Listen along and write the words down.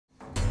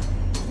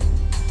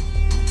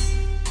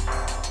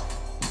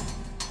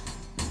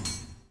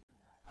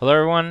Hello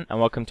everyone, and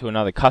welcome to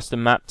another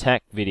custom map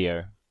tech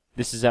video.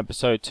 This is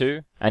episode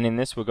 2, and in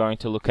this we're going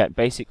to look at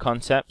basic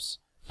concepts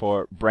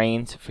for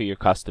brains for your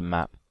custom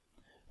map.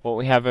 What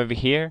we have over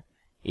here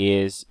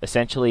is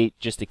essentially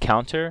just a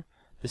counter.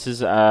 This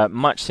is a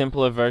much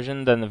simpler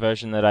version than the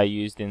version that I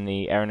used in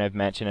the Aeronev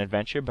Mansion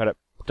Adventure, but it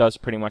does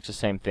pretty much the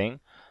same thing.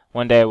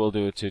 One day I will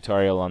do a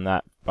tutorial on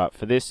that, but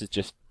for this it's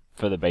just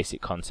for the basic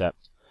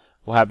concept.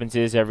 What happens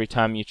is every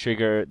time you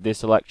trigger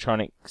this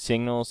electronic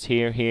signals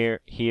here,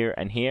 here,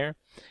 and here,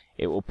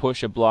 it will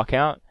push a block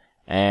out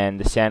and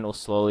the sand will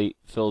slowly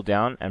fill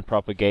down and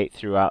propagate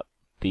throughout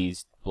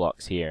these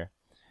blocks here.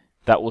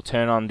 That will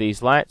turn on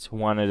these lights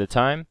one at a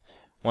time.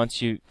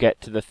 Once you get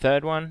to the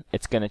third one,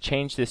 it's going to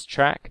change this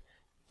track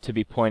to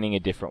be pointing a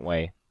different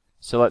way.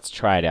 So let's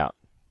try it out.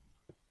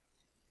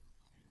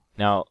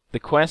 Now the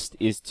quest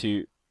is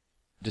to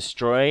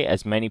destroy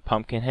as many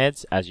pumpkin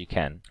heads as you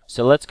can.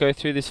 So let's go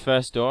through this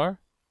first door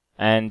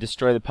and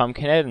destroy the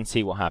pumpkin head and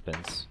see what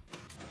happens.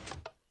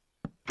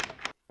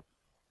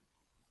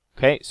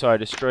 Okay, so I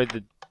destroyed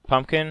the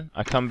pumpkin,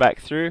 I come back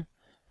through,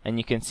 and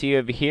you can see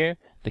over here,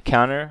 the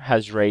counter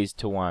has raised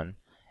to 1.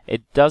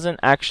 It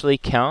doesn't actually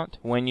count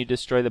when you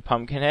destroy the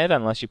pumpkin head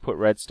unless you put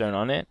redstone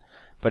on it,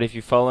 but if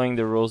you're following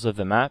the rules of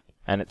the map,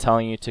 and it's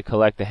telling you to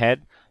collect the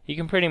head, you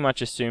can pretty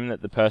much assume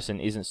that the person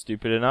isn't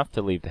stupid enough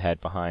to leave the head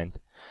behind.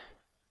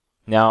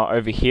 Now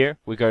over here,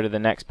 we go to the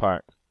next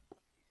part.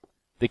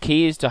 The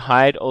key is to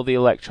hide all the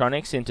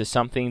electronics into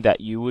something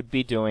that you would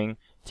be doing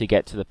to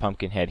get to the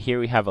pumpkin head. Here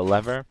we have a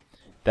lever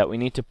that we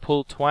need to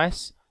pull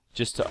twice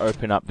just to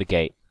open up the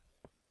gate.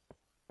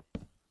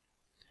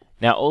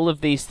 Now all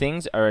of these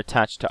things are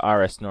attached to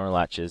RS NOR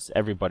latches.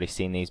 Everybody's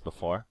seen these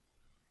before.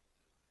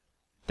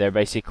 They're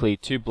basically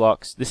 2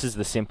 blocks. This is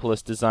the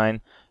simplest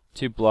design.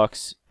 2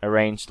 blocks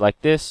arranged like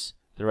this,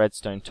 the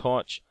redstone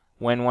torch.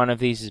 When one of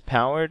these is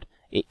powered,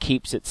 it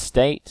keeps its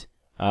state,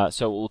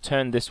 so it will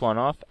turn this one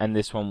off and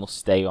this one will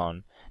stay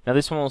on. Now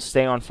this one will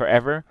stay on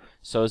forever,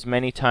 so as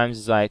many times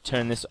as I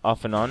turn this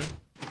off and on,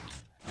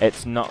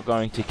 it's not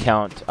going to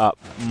count up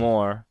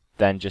more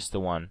than just the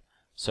one.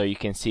 So you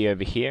can see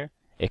over here,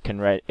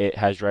 it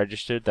has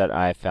registered that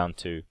I have found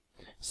 2.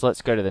 So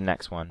let's go to the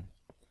next one.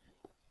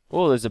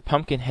 Oh, there's a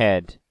pumpkin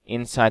head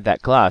inside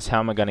that glass. How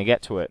am I going to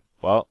get to it?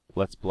 Well,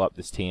 let's blow up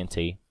this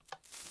TNT.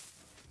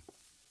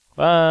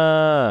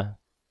 Ah!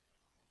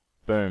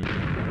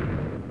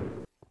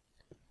 Boom.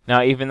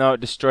 Now even though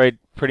it destroyed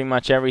pretty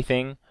much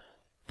everything,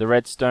 the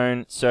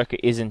redstone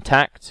circuit is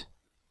intact,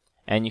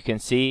 and you can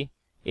see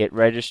it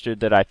registered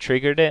that I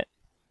triggered it.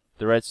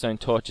 The redstone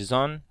torch is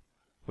on,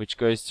 which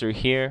goes through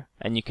here,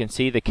 and you can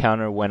see the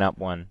counter went up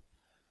 1.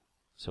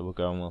 So we'll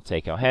go and we'll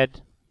take our head.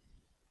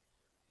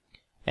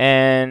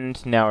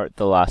 And now we're at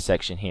the last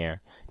section here.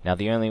 Now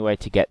the only way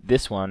to get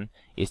this one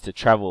is to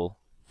travel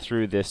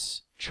through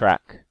this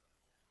track.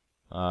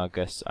 I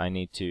guess I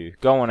need to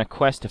go on a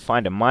quest to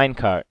find a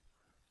minecart.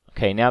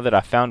 Okay, now that I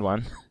found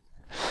one,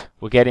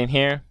 we'll get in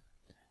here,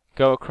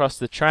 go across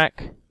the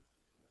track.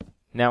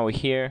 Now we're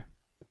here.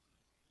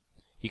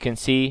 You can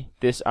see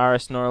this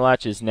RS NOR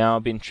latch has now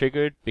been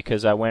triggered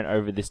because I went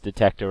over this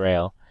detector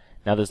rail.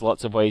 Now there's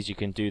lots of ways you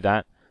can do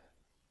that,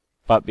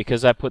 but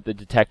because I put the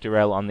detector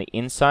rail on the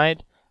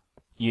inside,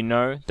 you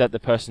know that the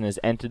person has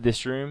entered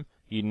this room,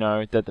 you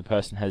know that the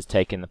person has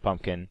taken the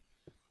pumpkin.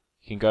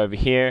 You can go over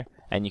here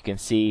and you can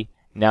see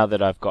now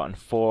that I've gotten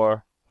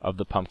 4 of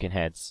the pumpkin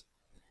heads.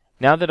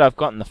 Now that I've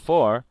gotten the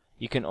 4,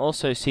 you can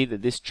also see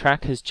that this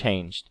track has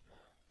changed.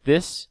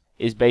 This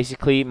is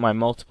basically my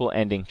multiple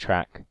ending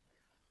track.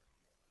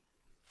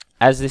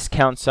 As this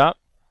counts up,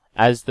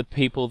 as the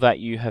people that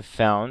you have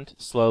found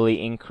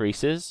slowly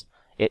increases,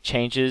 it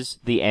changes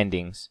the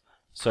endings.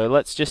 So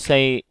let's just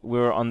say we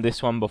were on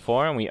this one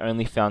before and we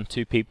only found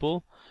 2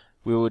 people.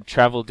 We would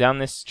travel down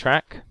this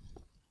track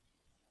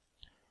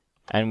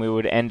and we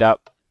would end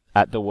up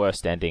at the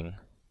worst ending.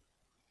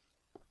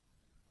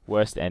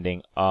 Worst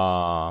ending.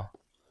 However,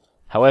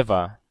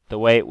 the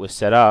way it was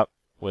set up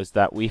was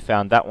that we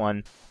found that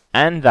one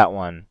and that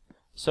one.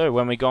 So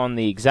when we go on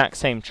the exact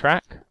same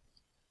track,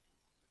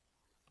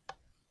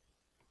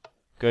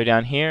 go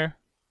down here.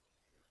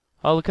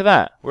 Oh, look at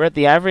that. We're at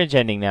the average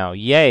ending now.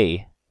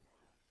 Yay.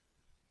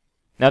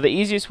 Now the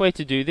easiest way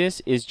to do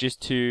this is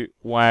just to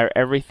wire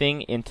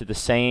everything into the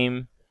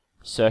same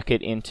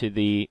circuit into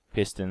the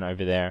piston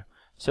over there.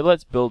 So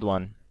let's build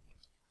one.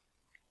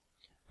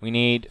 We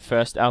need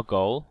first our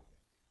goal.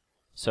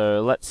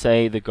 So let's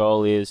say the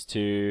goal is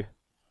to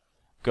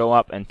go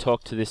up and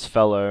talk to this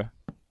fellow.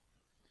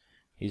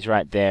 He's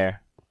right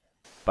there,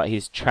 but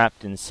he's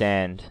trapped in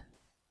sand.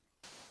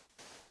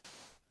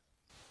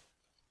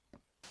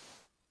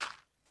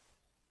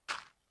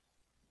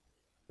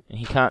 And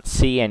he can't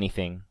see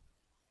anything.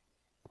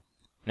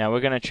 Now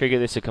we're going to trigger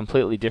this a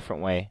completely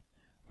different way.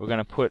 We're going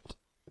to put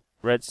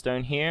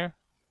redstone here,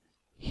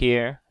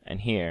 here,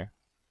 and here.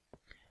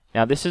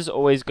 Now this is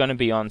always going to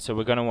be on, so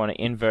we're going to want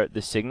to invert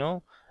the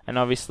signal, and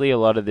obviously a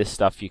lot of this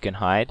stuff you can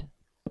hide.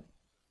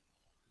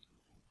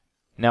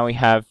 Now we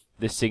have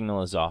the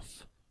signal is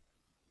off.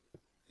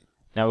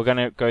 Now we're going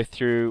to go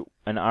through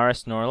an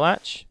RS NOR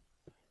latch.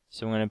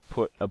 So I'm going to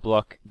put a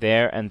block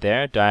there and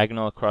there,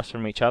 diagonal across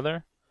from each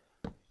other.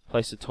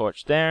 Place a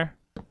torch there,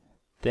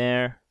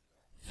 there,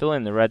 fill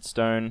in the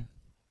redstone,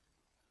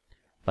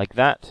 like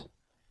that.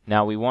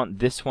 Now we want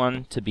this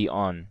one to be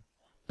on,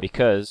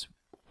 because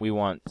we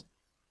want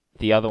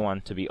the other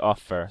one to be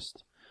off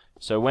first.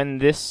 So when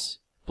this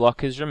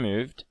block is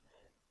removed,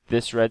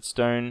 this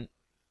redstone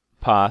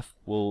path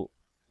will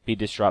be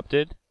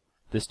disrupted,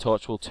 this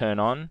torch will turn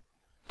on,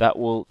 that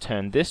will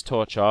turn this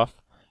torch off,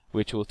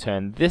 which will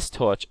turn this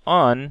torch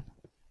on,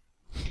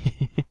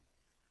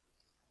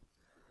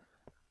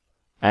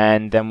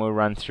 and then we'll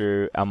run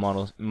through our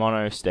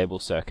mono-stable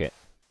circuit,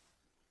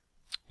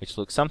 which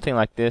looks something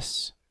like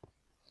this.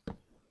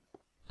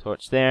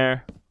 Torch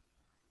there,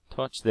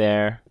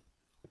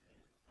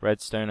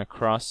 redstone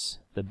across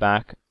the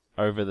back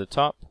over the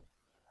top,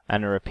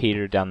 and a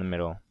repeater down the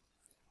middle.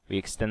 We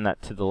extend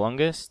that to the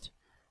longest.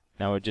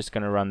 Now we're just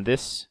going to run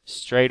this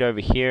straight over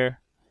here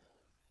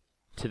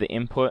to the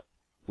input.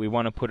 We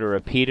want to put a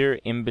repeater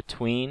in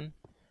between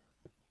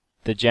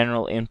the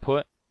general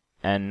input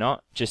and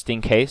not, just in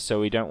case,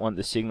 so we don't want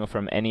the signal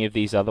from any of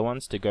these other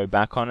ones to go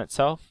back on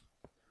itself.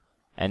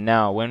 And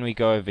now when we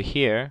go over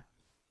here,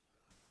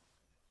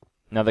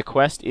 now the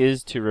quest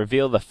is to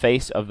reveal the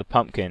face of the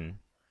pumpkin.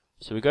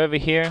 So we go over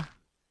here,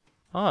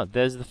 oh,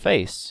 there's the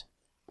face.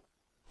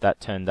 That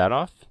turned that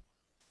off,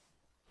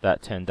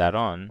 that turned that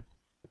on,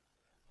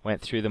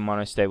 went through the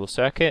monostable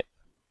circuit,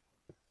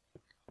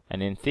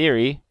 and in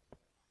theory,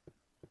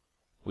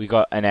 we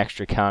got an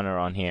extra counter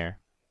on here.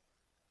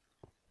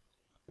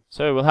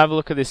 So we'll have a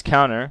look at this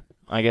counter.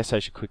 I guess I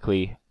should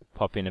quickly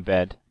pop into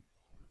bed.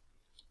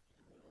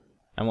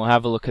 And we'll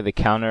have a look at the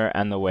counter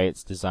and the way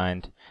it's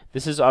designed.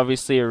 This is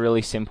obviously a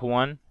really simple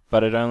one,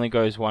 but it only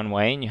goes one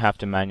way and you have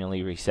to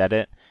manually reset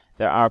it.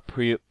 There are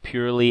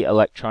purely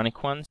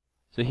electronic ones.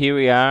 So here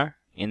we are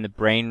in the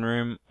brain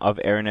room of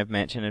Aranev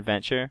Mansion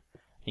Adventure.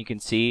 You can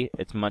see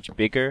it's much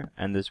bigger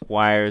and there's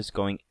wires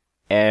going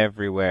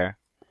everywhere.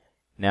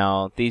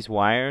 Now these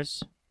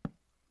wires,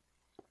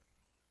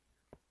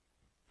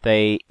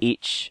 they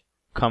each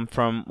come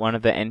from one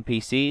of the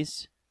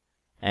NPCs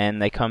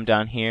and they come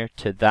down here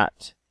to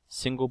that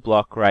single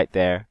block right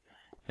there.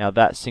 Now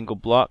that single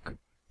block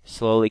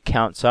slowly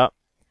counts up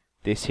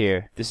this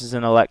here. This is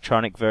an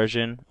electronic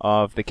version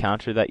of the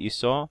counter that you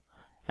saw,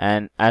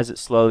 and as it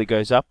slowly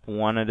goes up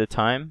one at a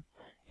time,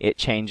 it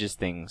changes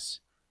things.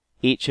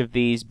 Each of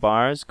these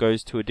bars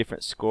goes to a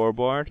different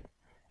scoreboard,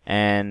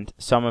 and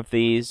some of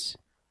these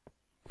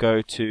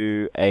go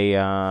to a,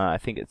 I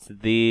think it's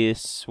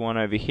this one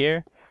over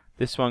here.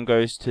 This one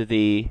goes to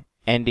the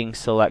ending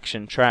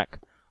selection track,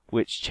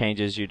 which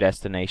changes your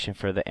destination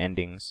for the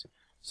endings.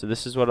 So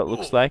this is what it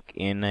looks like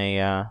in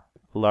a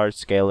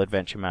large-scale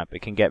adventure map.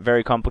 It can get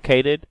very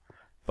complicated,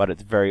 but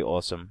it's very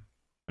awesome.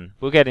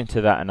 We'll get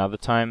into that another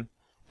time.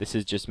 This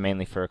is just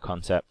mainly for a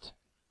concept.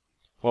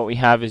 What we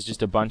have is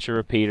just a bunch of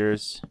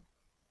repeaters,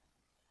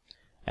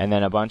 and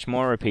then a bunch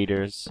more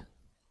repeaters,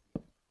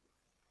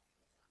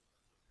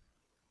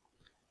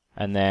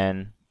 and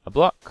then a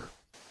block,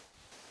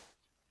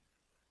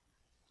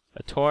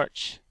 a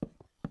torch.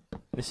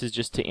 This is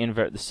just to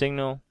invert the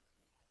signal.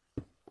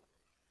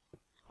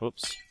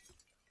 Whoops.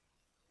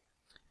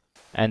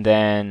 And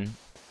then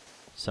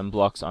some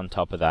blocks on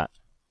top of that.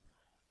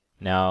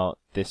 Now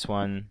this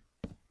one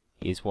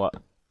is what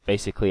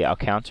basically our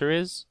counter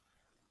is.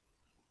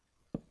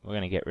 We're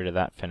going to get rid of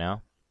that for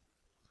now.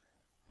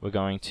 We're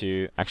going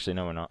to, actually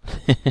no we're not.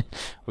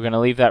 We're going to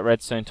leave that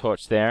redstone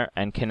torch there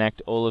and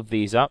connect all of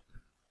these up.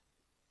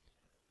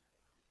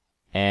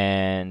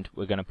 And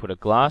we're going to put a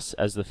glass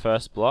as the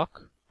first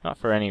block. Not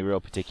for any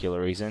real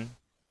particular reason,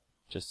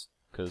 just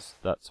because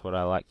that's what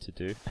I like to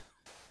do.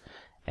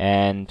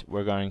 And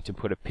we're going to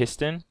put a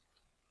piston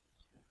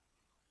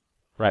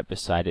right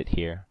beside it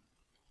here.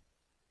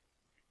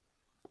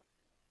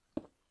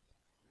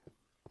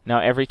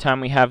 Now every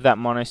time we have that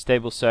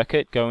monostable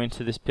circuit go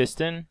into this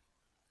piston,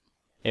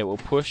 it will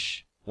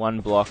push one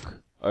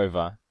block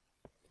over,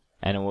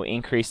 and it will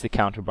increase the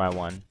counter by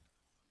 1.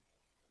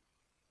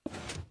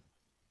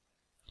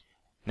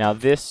 Now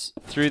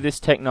through this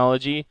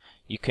technology,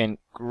 you can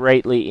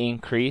greatly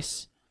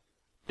increase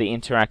the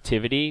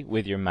interactivity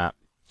with your map.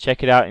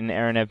 Check it out in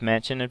Aranev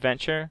Mansion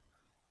Adventure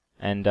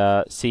and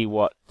see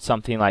what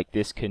something like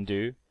this can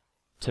do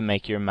to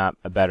make your map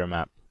a better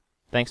map.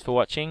 Thanks for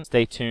watching.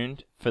 Stay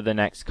tuned for the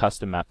next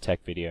custom map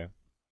tech video.